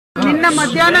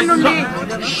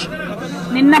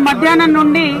నిన్న మధ్యాహ్నం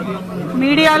నుండి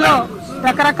మీడియాలో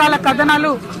రకరకాల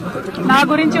కథనాలు నా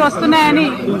గురించి వస్తున్నాయని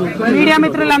మీడియా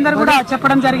మిత్రులందరూ కూడా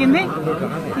చెప్పడం జరిగింది.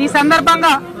 ఈ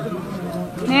సందర్భంగా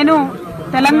నేను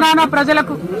తెలంగాణ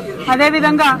ప్రజలకు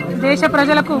అదేవిధంగా దేశ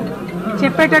ప్రజలకు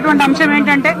చెప్పేటటువంటి అంశం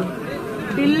ఏంటంటే,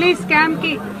 ఢిల్లీ స్కామ్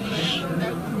కి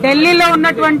ఢిల్లీలో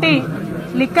ఉన్నటువంటి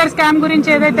లిక్కర్ స్కామ్ గురించి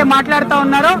ఏదైతే మాట్లాడుతూ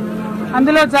ఉన్నారో,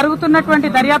 అందులో జరుగుతున్నటువంటి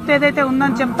దర్యాప్తు ఏదైతే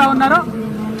ఉందని చెప్తా ఉన్నారో,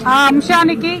 ఆ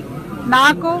అంశానికి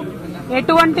నాకు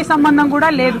ఎటువంటి సంబంధం కూడా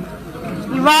లేదు.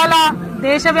 ఇవాళ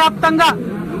దేశవ్యాప్తంగా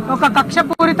ఒక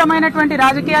కక్షపూరితమైనటువంటి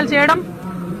రాజకీయాలు చేయడం,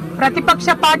 ప్రతిపక్ష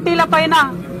పార్టీల పైన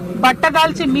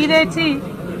బట్టగాల్చి మీదేచి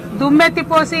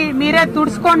దుమ్మెత్తిపోసి మీరే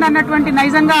తుడుచుకోండి అన్నటువంటి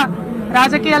నైజంగా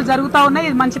రాజకీయాలు జరుగుతూ ఉన్నాయి.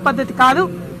 ఇది మంచి పద్ధతి కాదు.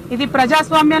 ఇది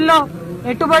ప్రజాస్వామ్యంలో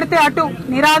ఎటు పడితే అటు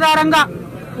నిరాధారంగా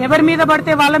ఎవరి మీద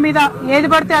పడితే వాళ్ళ మీద ఏది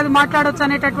పడితే అది మాట్లాడొచ్చు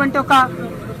అనేటటువంటి ఒక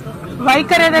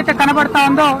వైఖరి ఏదైతే కనబడతా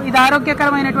ఉందో, ఇది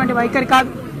ఆరోగ్యకరమైనటువంటి వైఖరి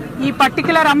కాదు. ఈ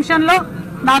పర్టికులర్ అంశంలో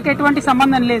నాకు ఎటువంటి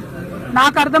సంబంధం లేదు.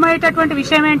 నాకు అర్థమయ్యేటటువంటి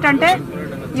విషయం ఏంటంటే,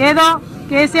 ఏదో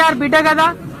కేసీఆర్ బిడ్డ కదా,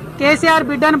 కేసీఆర్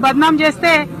బిడ్డను బద్నాం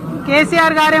చేస్తే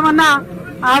కేసీఆర్ గారేమన్నా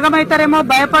ఆగమైతారేమో,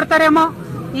 భయపడతారేమో,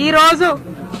 ఈ రోజు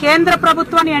కేంద్ర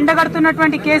ప్రభుత్వాన్ని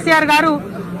ఎండగడుతున్నటువంటి కేసీఆర్ గారు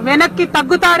వెనక్కి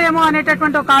తగ్గుతారేమో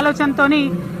అనేటటువంటి ఒక ఆలోచనతోని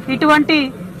ఇటువంటి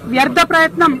వ్యర్థ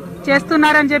ప్రయత్నం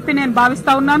చేస్తున్నారని చెప్పి నేను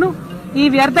భావిస్తా ఉన్నాను. ఈ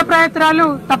వ్యర్థ ప్రయత్నాలు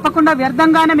తప్పకుండా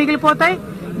వ్యర్థంగానే మిగిలిపోతాయి.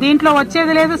 దీంట్లో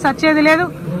వచ్చేది లేదు, సచ్చేది లేదు.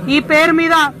 ఈ పేరు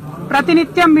మీద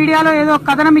ప్రతినిత్యం మీడియాలో ఏదో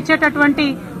కథనం ఇచ్చేటటువంటి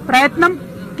ప్రయత్నం,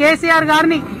 కేసీఆర్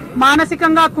గారిని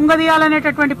మానసికంగా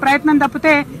కుంగదీయాలనేటటువంటి ప్రయత్నం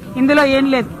తప్పితే ఇందులో ఏం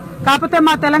లేదు. కాకపోతే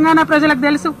మా తెలంగాణ ప్రజలకు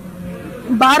తెలుసు,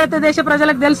 భారతదేశ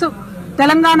ప్రజలకు తెలుసు,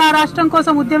 తెలంగాణ రాష్ట్రం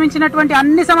కోసం ఉద్యమించినటువంటి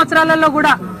అన్ని సంవత్సరాలలో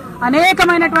కూడా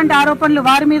అనేకమైనటువంటి ఆరోపణలు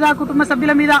వారి మీద, కుటుంబ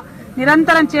సభ్యుల మీద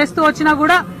నిరంతరం చేస్తూ వచ్చినా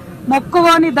కూడా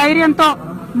మొక్కువోని ధైర్యంతో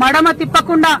మడమ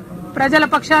తిప్పకుండా ప్రజల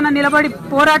పక్షాన నిలబడి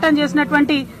పోరాటం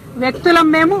చేసినటువంటి వ్యక్తులం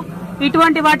మేము.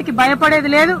 ఇటువంటి వాటికి భయపడేది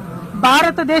లేదు.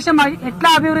 భారతదేశం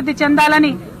ఎట్లా అభివృద్ధి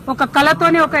చెందాలని ఒక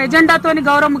కళతోని, ఒక ఎజెండాతోని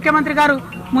గౌరవ ముఖ్యమంత్రి గారు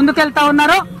ముందుకెళ్తా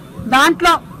ఉన్నారో,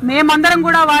 దాంట్లో మేమందరం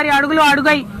కూడా వారి అడుగులో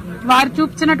అడుగై వారు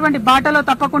చూపించినటువంటి బాటలో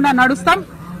తప్పకుండా నడుస్తాం.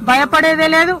 భయపడేదే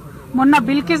లేదు. మొన్న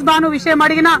బిల్కిస్ బాను విషయం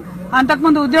అడిగినా,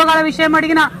 అంతకుముందు ఉద్యోగాల విషయం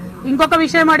అడిగినా, ఇంకొక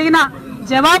విషయం అడిగినా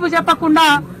జవాబు చెప్పకుండా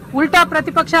ఉల్టా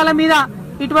ప్రతిపక్షాల మీద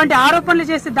ఇటువంటి ఆరోపణలు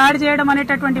చేసి దాడి చేయడం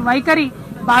అనేటటువంటి వైఖరి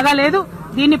బాగాలేదు.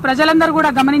 దీన్ని ప్రజలందరూ కూడా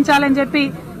గమనించాలని చెప్పి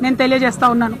నేను తెలియజేస్తా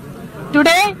ఉన్నాను.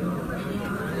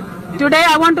 Today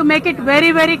I want to make it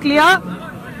very, very clear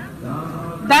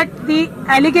that the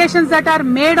allegations that are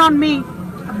made on me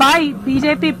by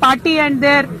BJP party and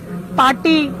their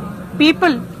party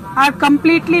people are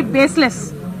completely baseless.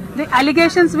 The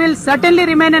allegations will certainly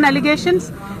remain an allegations.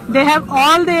 They have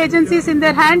all the agencies in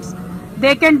their hands.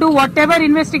 They can do whatever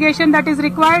investigation that is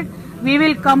required. We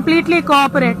will completely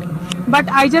cooperate. But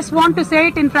I just want to say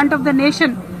it in front of the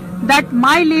nation that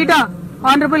my leader,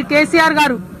 Honorable KCR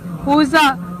Garu, who is the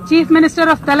Chief Minister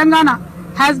of Telangana,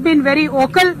 has been very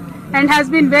vocal and has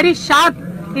been very sharp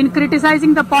in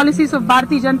criticizing the policies of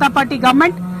Bharatiya Janata Party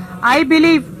government. I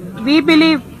believe, we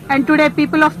believe, and today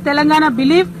people of Telangana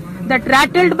believe that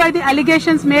rattled by the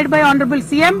allegations made by Honorable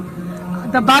CM,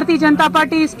 the Bharatiya Janata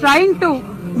Party is trying to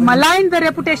malign the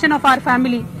reputation of our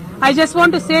family. I just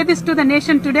want to say this to the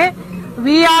nation today.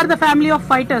 We are the family of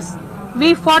fighters. We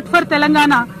fought for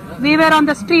Telangana. We were on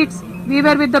the streets. We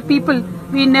were with the people.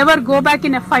 We never go back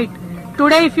in a fight.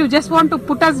 Today, if you just want to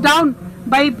put us down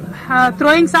by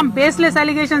throwing some baseless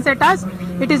allegations at us,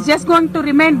 it is just going to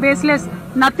remain baseless.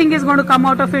 Nothing is going to come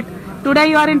out of it. Today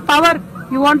you are in power.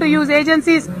 You want to use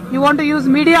agencies. You want to use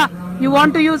media. You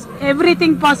want to use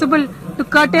everything possible to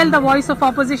curtail the voice of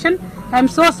opposition. I am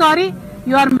so sorry.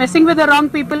 You are messing with the wrong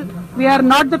people. We are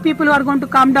not the people who are going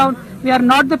to calm down. We are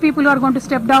not the people who are going to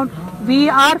step down. We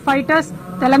are fighters.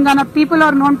 Telangana people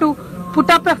are known to put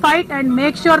up a fight and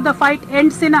make sure the fight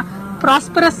ends in a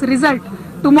prosperous result.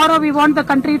 Tomorrow we want the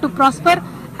country to prosper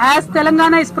as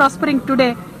Telangana is prospering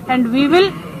today, and we will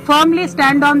firmly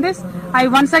stand on this. I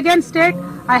once again state,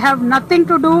 I have nothing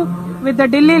to do with the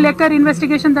Delhi liquor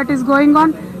investigation that is going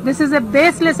on. This is a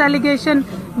baseless allegation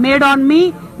made on me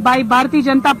by Bharatiya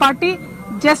Janata Party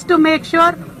just to make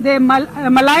sure they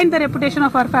malign the reputation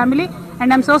of our family,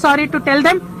 and I'm so sorry to tell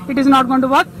them it is not going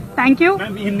to work. Thank you.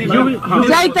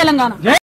 Jai Telangana.